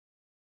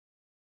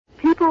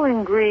people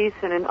in Greece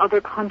and in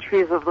other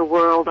countries of the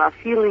world are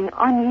feeling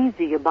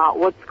uneasy about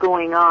what's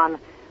going on,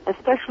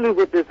 especially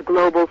with this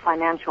global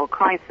financial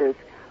crisis.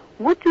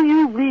 What do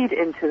you read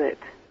into it?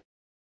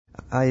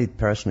 I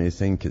personally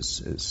think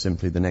it's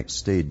simply the next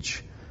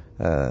stage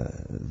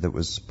that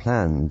was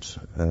planned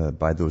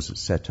by those that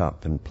set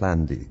up and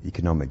planned the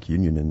economic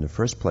union in the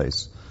first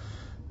place.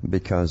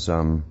 Because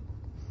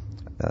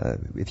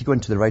if you go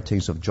into the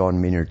writings of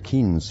John Maynard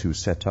Keynes, who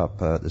set up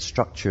the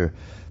structure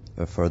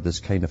for this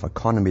kind of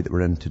economy that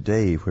we're in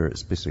today, where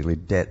it's basically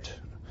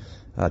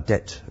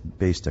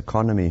debt-based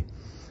economy,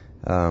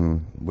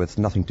 with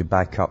nothing to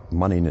back up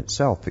money in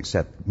itself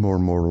except more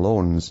and more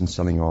loans and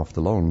selling off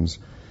the loans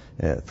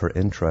for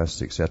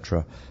interest,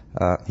 etc.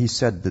 He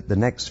said that the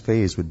next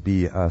phase would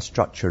be a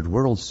structured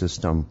world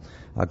system,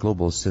 a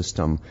global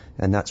system,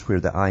 and that's where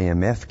the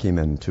IMF came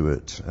into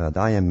it. The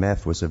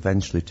IMF was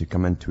eventually to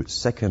come into its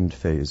second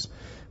phase,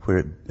 where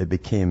it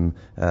became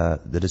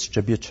the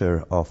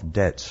distributor of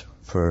debt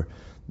for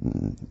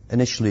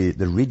initially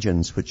the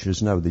regions, which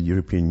is now the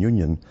European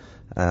Union,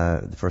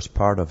 the first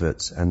part of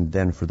it, and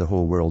then for the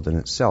whole world in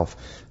itself.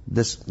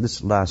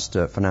 This last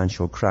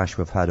financial crash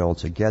we've had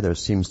altogether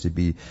seems to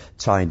be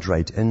tied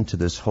right into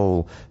this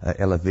whole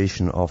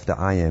elevation of the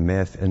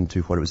IMF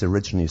into what it was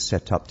originally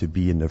set up to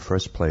be in the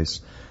first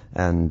place.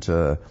 And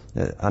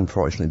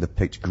unfortunately, they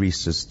picked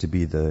Greece as to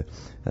be the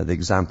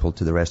example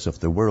to the rest of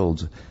the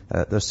world.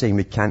 They're saying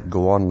we can't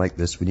go on like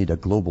this. We need a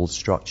global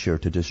structure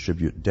to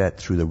distribute debt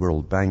through the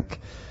World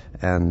Bank.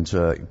 And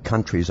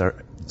countries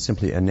are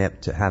simply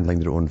inept at handling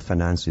their own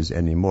finances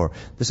anymore.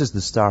 This is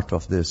the start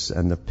of this,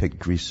 and they've picked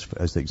Greece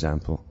as the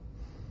example.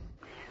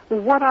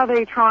 What are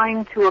they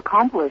trying to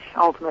accomplish,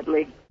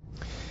 ultimately?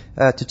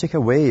 To take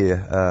away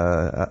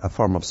a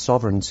form of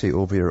sovereignty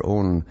over your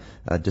own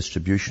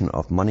distribution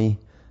of money,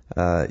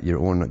 your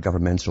own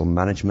governmental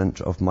management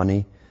of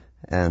money,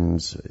 and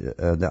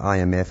the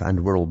IMF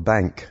and World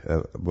Bank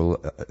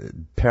will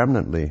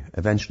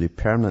eventually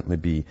permanently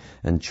be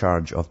in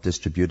charge of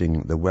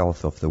distributing the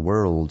wealth of the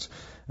world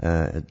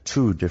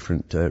to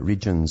different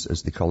regions,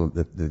 as they call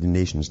it, the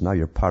nations. Now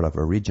you're part of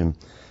a region.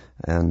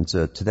 And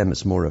to them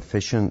it's more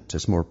efficient,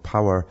 it's more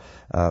power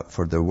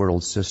for the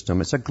world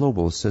system. It's a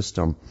global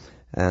system.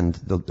 And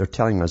they're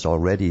telling us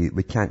already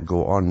we can't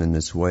go on in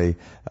this way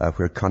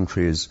where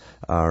countries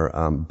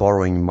are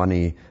borrowing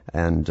money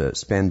and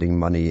spending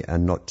money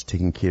and not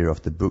taking care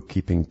of the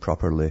bookkeeping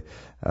properly.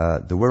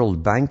 The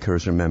world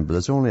bankers, remember,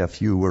 there's only a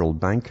few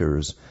world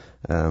bankers,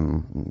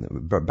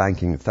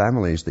 banking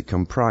families that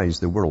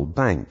comprise the World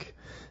Bank.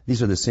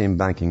 These are the same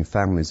banking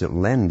families that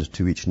lend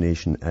to each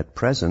nation at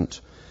present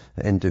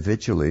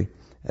individually.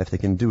 If they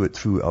can do it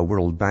through a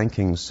world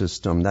banking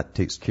system, that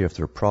takes care of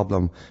their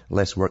problem,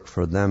 less work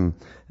for them,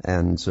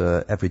 and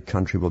every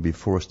country will be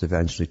forced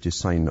eventually to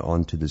sign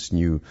on to this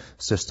new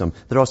system.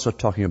 They're also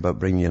talking about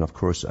bringing in, of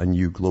course, a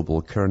new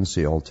global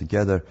currency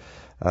altogether,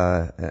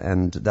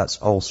 and that's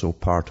also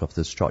part of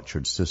the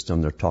structured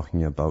system they're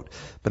talking about.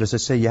 But as I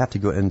say, you have to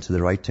go into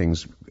the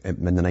writings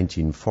in the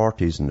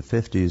 1940s and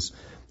 50s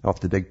of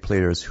the big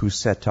players who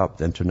set up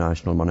the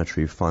International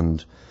Monetary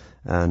Fund,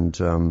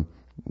 and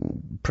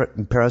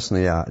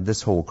personally,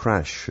 this whole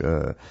crash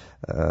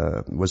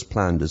was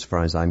planned as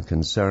far as I'm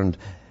concerned.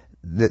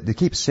 They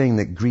keep saying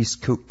that Greece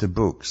cooked the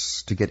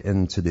books to get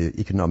into the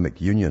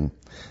economic union.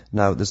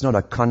 Now, there's not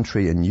a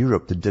country in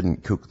Europe that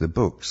didn't cook the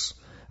books.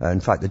 In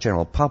fact, the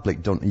general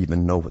public don't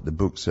even know what the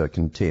books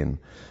contain.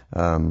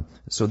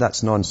 So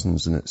that's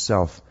nonsense in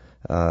itself.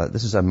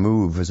 This is a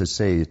move, as I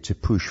say, to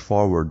push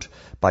forward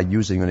by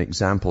using an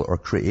example or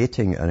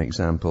creating an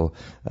example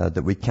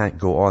that we can't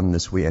go on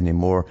this way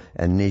anymore,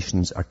 and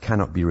nations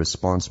cannot be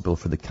responsible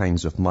for the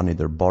kinds of money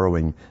they're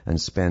borrowing and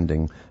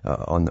spending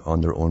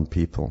on their own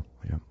people.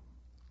 Yeah.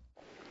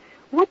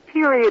 What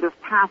period of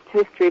past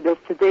history does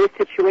today's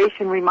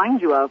situation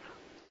remind you of?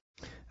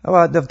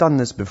 Oh, they've done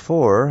this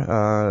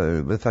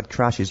before. We've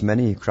had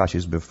many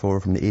crashes before,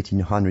 from the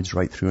 1800s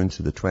right through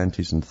into the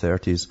 20s and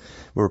 30s.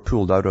 We were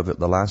pulled out of it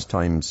the last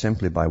time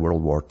simply by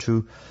World War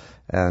II,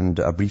 and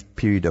a brief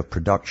period of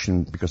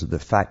production because of the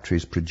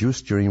factories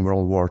produced during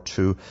World War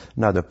II.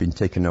 Now they've been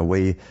taken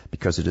away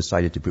because they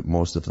decided to put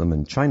most of them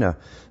in China.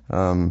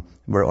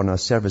 We're on a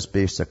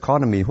service-based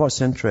economy.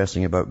 What's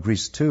interesting about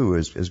Greece too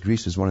is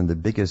Greece is one of the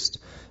biggest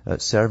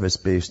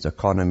service-based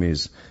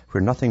economies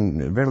where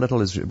very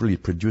little is really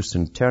produced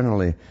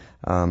internally.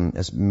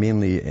 It's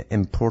mainly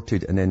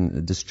imported and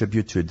then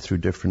distributed through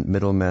different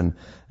middlemen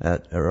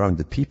around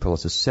the people.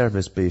 It's a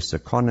service-based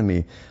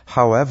economy.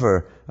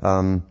 However,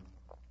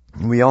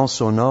 we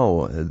also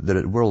know that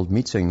at world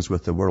meetings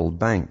with the World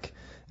Bank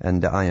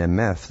and the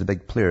IMF, the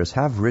big players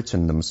have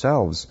written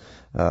themselves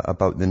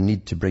about the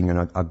need to bring in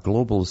a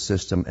global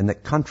system, and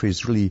that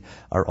countries really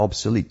are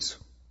obsolete.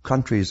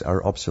 Countries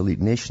are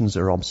obsolete. Nations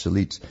are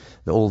obsolete.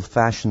 The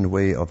old-fashioned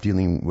way of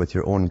dealing with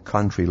your own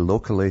country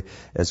locally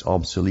is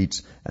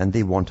obsolete, and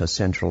they want a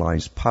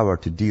centralized power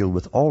to deal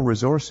with all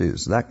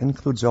resources. That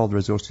includes all the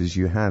resources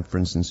you have, for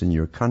instance, in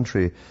your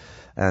country.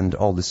 and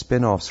all the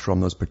spin-offs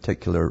from those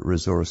particular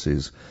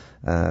resources.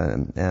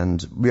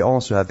 And we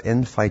also have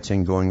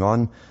infighting going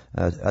on.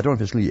 I don't know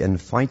if it's really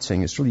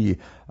infighting, it's really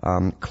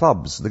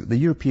clubs. The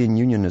European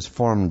Union is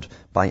formed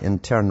by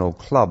internal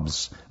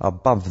clubs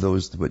above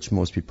those which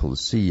most people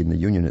see in the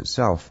Union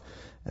itself,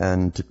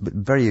 and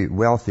very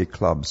wealthy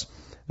clubs.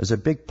 There's a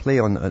big play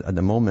on at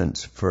the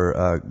moment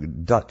for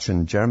Dutch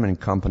and German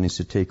companies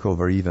to take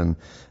over even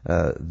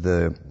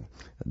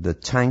the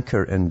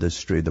tanker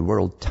industry, the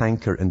world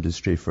tanker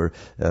industry for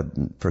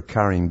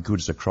carrying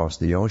goods across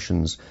the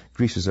oceans.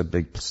 Greece is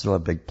still a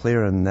big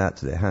player in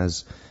that. It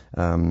has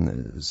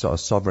sort of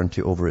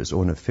sovereignty over its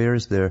own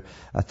affairs there.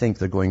 I think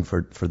they're going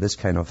for this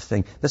kind of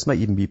thing. This might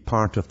even be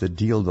part of the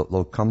deal that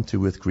they'll come to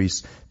with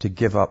Greece, to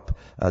give up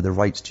the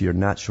rights to your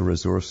natural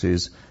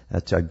resources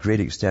to a great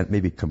extent,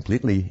 maybe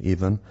completely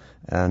even,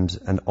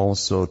 and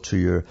also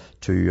to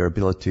your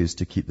abilities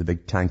to keep the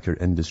big tanker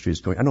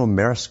industries going. I know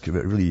Maersk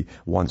really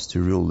wants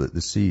to rule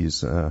the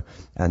seas,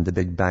 and the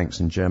big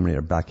banks in Germany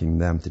are backing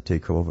them to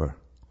take over.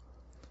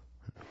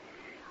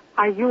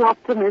 Are you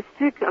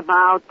optimistic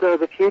about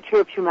the future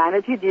of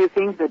humanity? Do you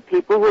think that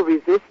people will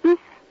resist this?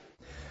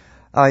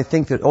 I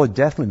think that,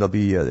 definitely there'll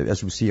be,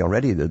 as we see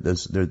already,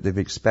 that they've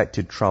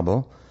expected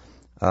trouble.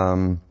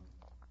 The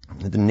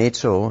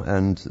NATO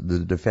and the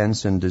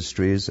defense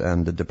industries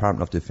and the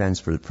Department of Defense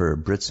for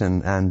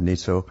Britain and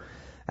NATO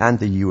and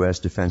the U.S.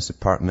 Defense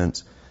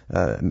Department,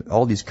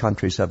 all these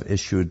countries have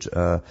issued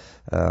not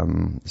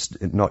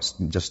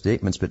just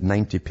statements, but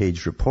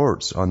 90-page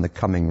reports on the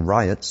coming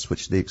riots,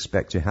 which they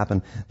expect to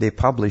happen. They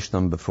published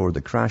them before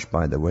the crash,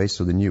 by the way,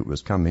 so they knew it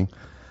was coming.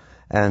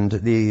 And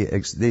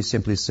they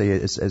simply say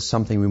it's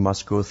something we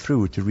must go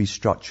through to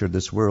restructure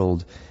this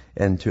world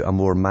into a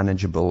more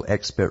manageable,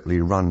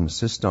 expertly run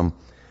system,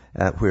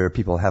 where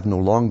people have no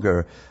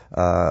longer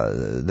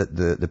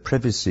the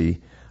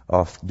privacy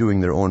of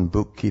doing their own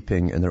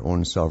bookkeeping in their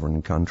own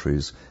sovereign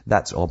countries.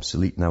 That's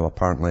obsolete now,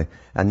 apparently.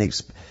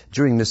 And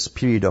during this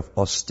period of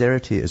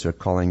austerity, as they're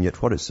calling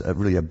it, what it's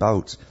really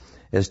about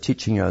is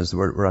teaching us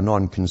we're a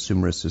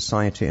non-consumerist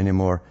society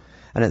anymore.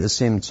 And at the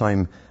same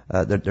time,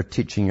 they're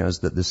teaching us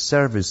that the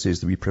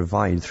services that we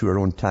provide through our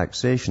own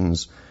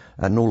taxations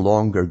no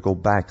longer go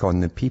back on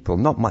the people.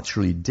 Not much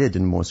really did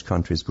in most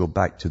countries go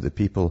back to the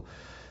people.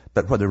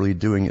 But what they're really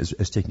doing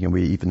is taking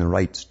away even the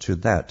right to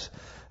that.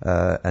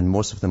 And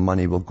most of the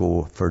money will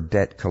go for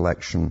debt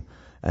collection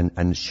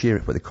and share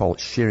what they call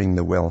sharing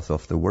the wealth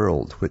of the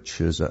world, which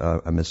is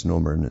a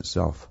misnomer in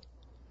itself.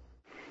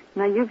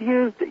 Now you've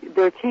used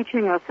they're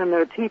teaching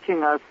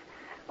us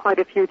quite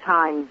a few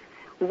times.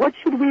 What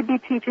should we be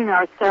teaching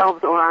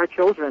ourselves or our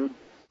children?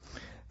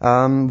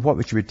 What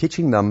we should be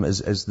teaching them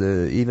is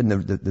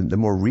the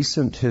more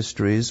recent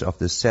histories of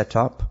the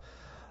setup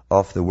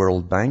of the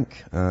World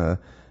Bank.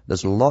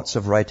 There's lots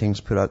of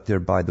writings put out there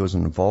by those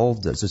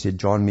involved. As I say,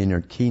 John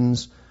Maynard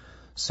Keynes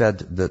said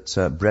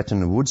that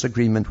Bretton Woods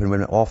Agreement, when we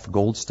went off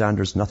gold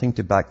standards, nothing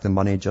to back the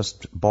money,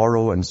 just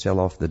borrow and sell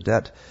off the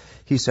debt.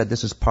 He said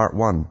this is part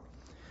one.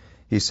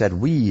 He said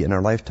we in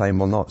our lifetime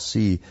will not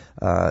see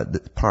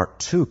part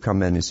two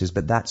come in. He says,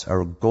 but that's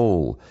our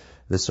goal,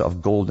 this sort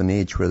of golden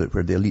age where the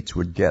elites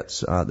would get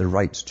the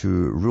right to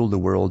rule the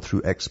world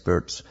through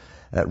experts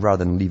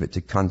rather than leave it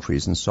to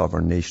countries and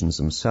sovereign nations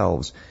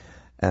themselves.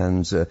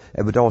 And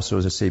it would also,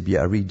 as I say, be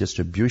a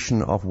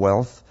redistribution of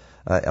wealth,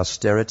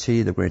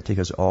 austerity. They're going to take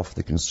us off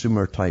the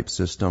consumer-type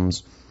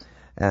systems,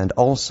 and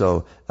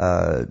also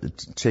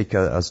take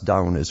us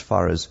down as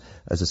far as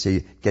I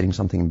say, getting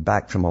something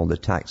back from all the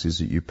taxes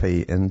that you pay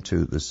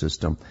into the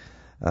system.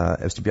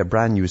 It's to be a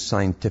brand new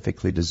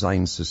scientifically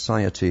designed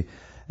society,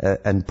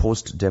 and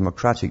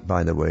post-democratic,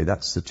 by the way.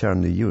 That's the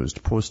term they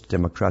used,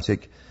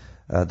 post-democratic.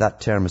 That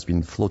term has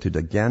been floated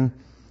again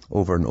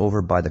over and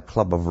over by the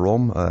Club of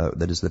Rome,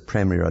 that is the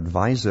premier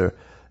advisor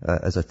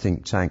as a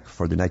think tank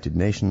for the United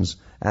Nations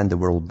and the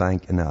World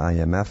Bank and the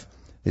IMF.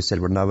 They said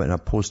we're now in a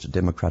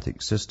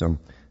post-democratic system.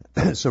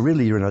 So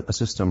really you're in a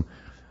system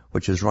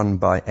which is run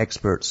by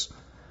experts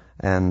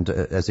and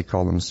as they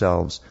call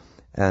themselves.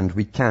 And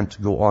we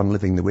can't go on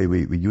living the way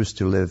we used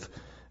to live.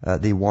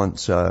 They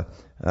want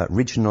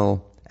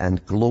regional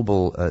and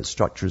global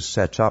structures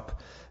set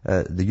up.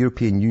 The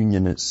European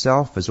Union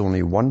itself is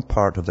only one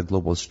part of the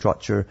global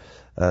structure.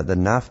 The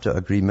NAFTA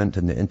agreement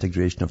and the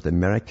integration of the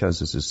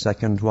Americas is the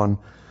second one.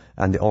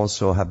 And they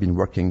also have been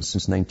working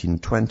since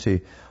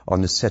 1920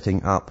 on the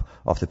setting up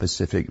of the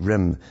Pacific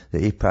Rim,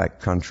 the APAC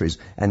countries.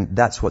 And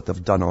that's what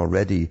they've done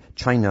already.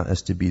 China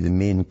is to be the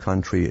main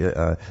country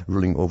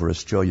ruling over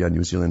Australia,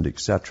 New Zealand,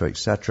 etc.,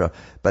 etc.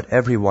 But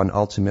everyone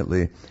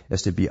ultimately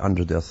is to be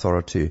under the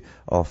authority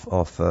of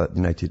the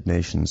United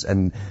Nations.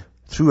 And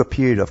through a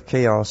period of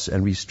chaos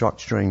and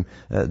restructuring,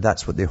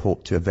 that's what they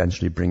hope to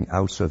eventually bring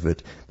out of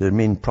it. The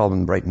main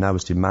problem right now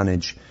is to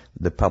manage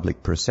the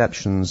public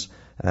perceptions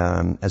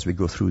as we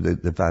go through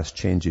the vast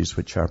changes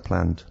which are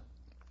planned.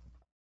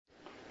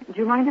 Do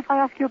you mind if I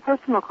ask you a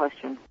personal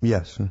question?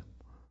 Yes.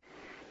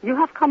 You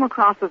have come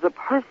across as a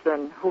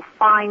person who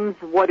finds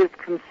what is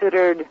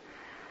considered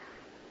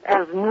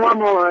as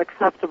normal or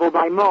acceptable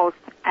by most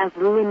as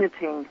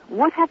limiting.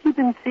 What have you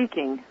been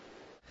seeking?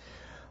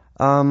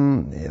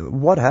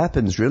 What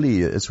happens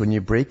really is when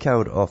you break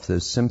out of the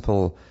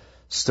simple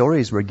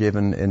stories we're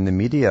given in the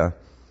media,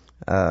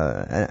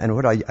 and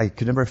what I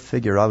could never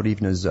figure out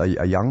even as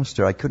a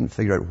youngster, I couldn't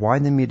figure out why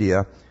the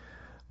media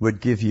would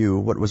give you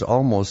what was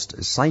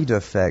almost side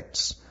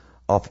effects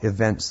of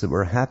events that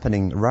were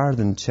happening rather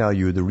than tell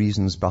you the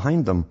reasons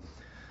behind them.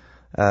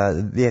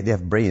 They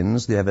have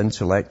brains, they have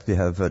intellect, they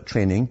have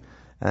training,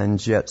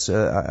 and yet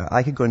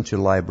I could go into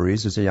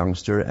libraries as a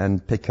youngster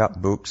and pick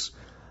up books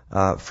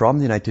from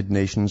the United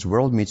Nations,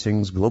 world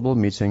meetings, global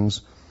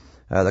meetings,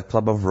 the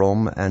Club of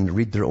Rome, and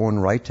read their own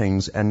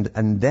writings, and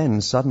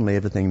then suddenly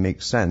everything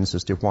makes sense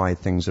as to why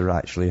things are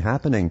actually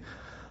happening.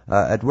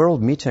 At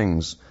world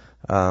meetings,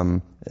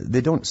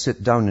 they don't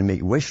sit down and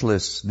make wish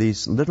lists. They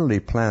literally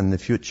plan the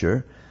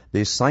future.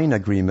 They sign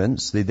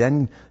agreements. They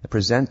then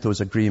present those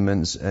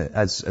agreements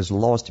as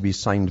laws to be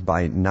signed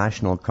by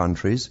national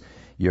countries.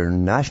 Your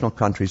national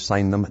countries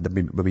sign them.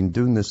 We've been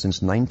doing this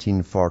since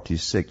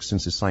 1946,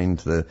 since they signed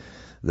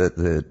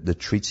the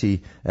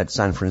treaty at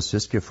San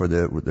Francisco for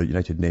the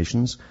United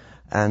Nations.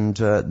 And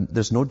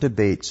there's no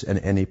debate in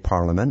any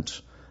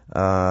parliament.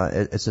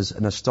 It's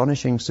an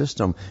astonishing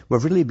system.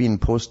 We've really been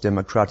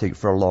post-democratic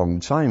for a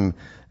long time,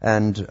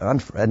 and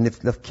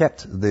they've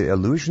kept the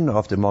illusion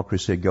of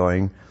democracy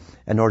going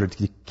in order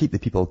to keep the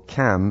people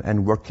calm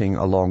and working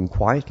along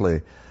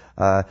quietly.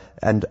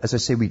 And as I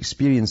say, we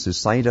experience the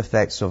side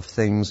effects of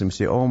things, and we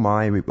say, oh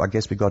my, I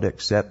guess we got to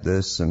accept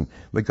this, and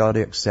we got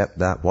to accept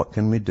that, what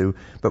can we do?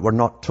 But we're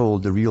not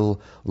told the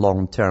real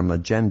long-term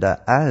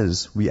agenda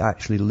as we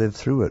actually live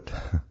through it.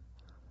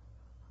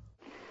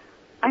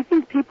 I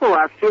think people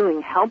are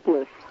feeling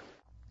helpless.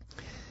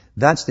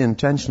 That's the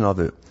intention of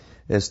it,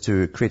 is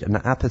to create an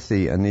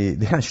apathy, and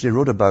they actually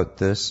wrote about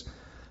this.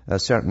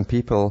 Certain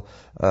people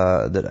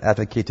that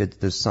advocated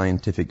this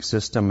scientific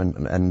system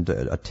and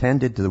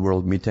attended to the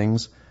world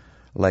meetings,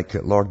 like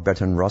Lord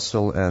Bertrand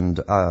Russell and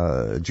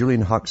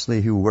Julian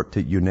Huxley, who worked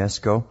at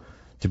UNESCO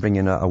to bring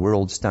in a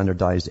world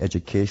standardized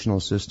educational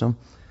system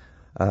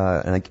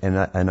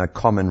and a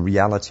common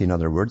reality, in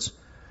other words.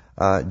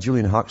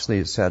 Julian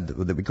Huxley said that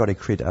we've got to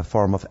create a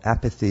form of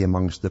apathy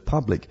amongst the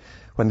public.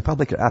 When the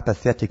public are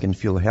apathetic and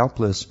feel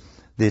helpless,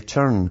 they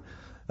turn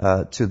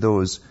to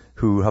those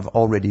who have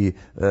already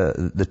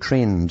the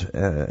trained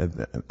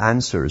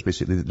answers.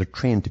 Basically, they're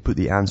trained to put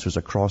the answers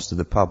across to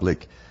the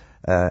public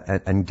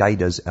and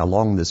guide us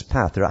along this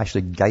path. They're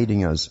actually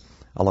guiding us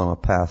along a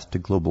path to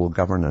global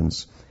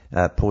governance,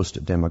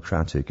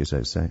 post-democratic, as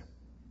I say.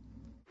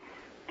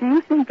 Do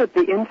you think that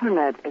the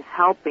Internet is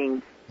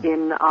helping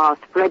in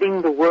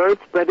spreading the word,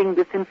 spreading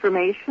this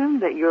information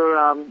that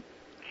you're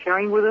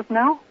sharing with us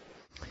now?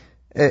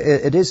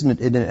 It isn't,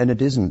 and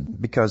it isn't,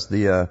 because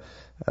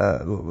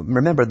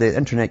remember, the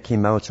Internet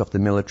came out of the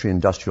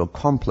military-industrial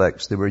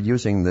complex. They were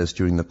using this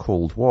during the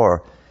Cold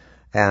War,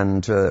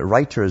 and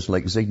writers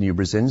like Zbigniew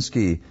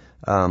Brzezinski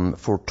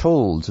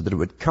foretold that it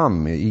would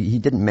come. He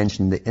didn't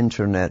mention the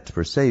Internet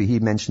per se. He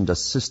mentioned a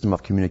system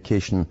of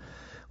communication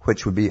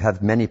which would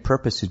have many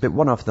purposes, but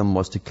one of them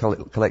was to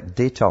collect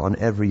data on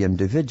every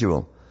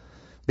individual.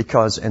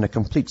 Because in a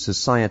complete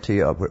society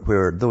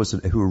where those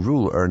who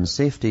rule earn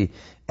safety,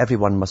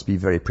 everyone must be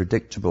very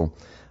predictable.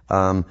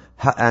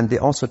 And they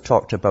also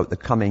talked about the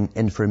coming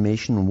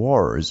information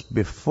wars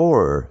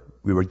before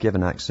we were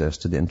given access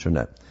to the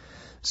Internet.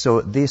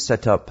 So they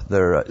set up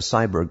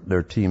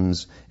their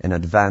teams in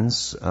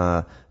advance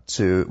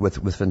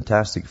with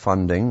fantastic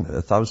funding,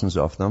 thousands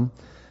of them,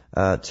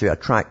 to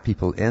attract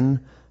people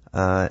in,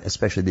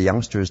 especially the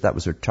youngsters. That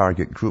was their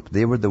target group.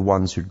 They were the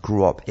ones who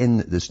grew up in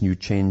this new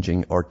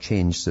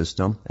change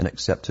system and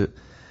accept it.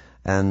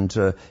 And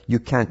you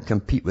can't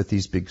compete with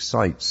these big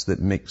sites that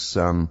mix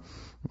a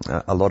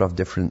lot of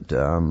different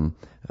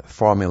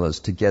formulas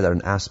together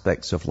and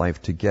aspects of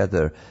life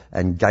together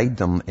and guide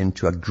them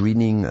into a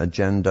greening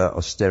agenda,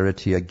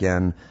 austerity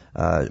again.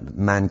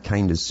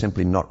 Mankind is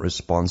simply not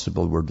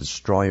responsible. We're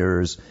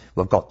destroyers.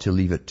 We've got to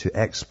leave it to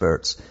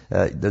experts.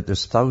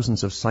 There's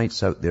thousands of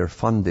sites out there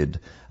funded,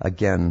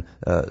 again,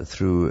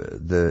 through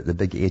the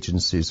big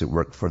agencies that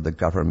work for the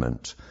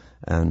government.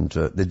 And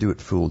they do it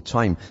full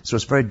time. So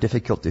it's very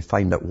difficult to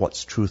find out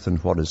what's truth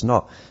and what is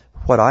not.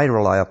 What I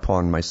rely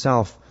upon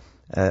myself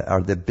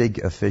are the big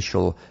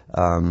official,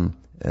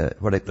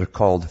 what they're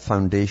called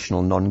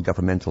foundational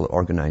non-governmental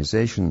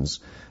organizations.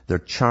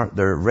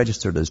 They're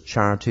registered as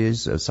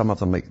charities. Some of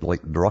them,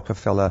 like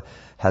Rockefeller,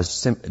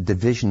 has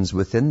divisions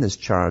within this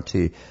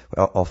charity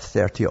of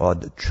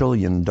 $30-odd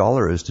trillion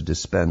to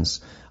dispense,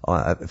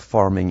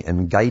 forming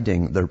and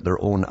guiding their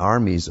own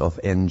armies of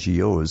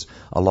NGOs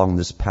along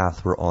this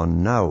path we're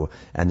on now.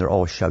 And they're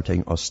all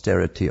shouting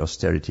austerity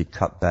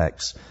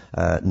cutbacks,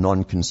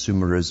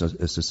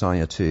 non-consumerism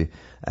society,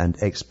 and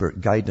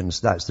expert guidance.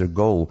 That's their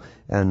goal.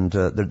 And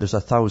there's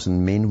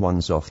 1,000 main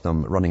ones of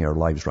them running our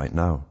lives right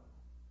now.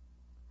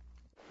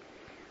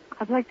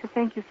 I'd like to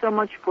thank you so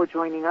much for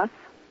joining us.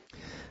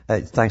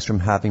 Thanks for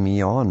having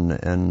me on,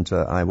 and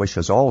I wish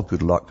us all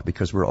good luck,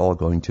 because we're all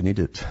going to need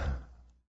it.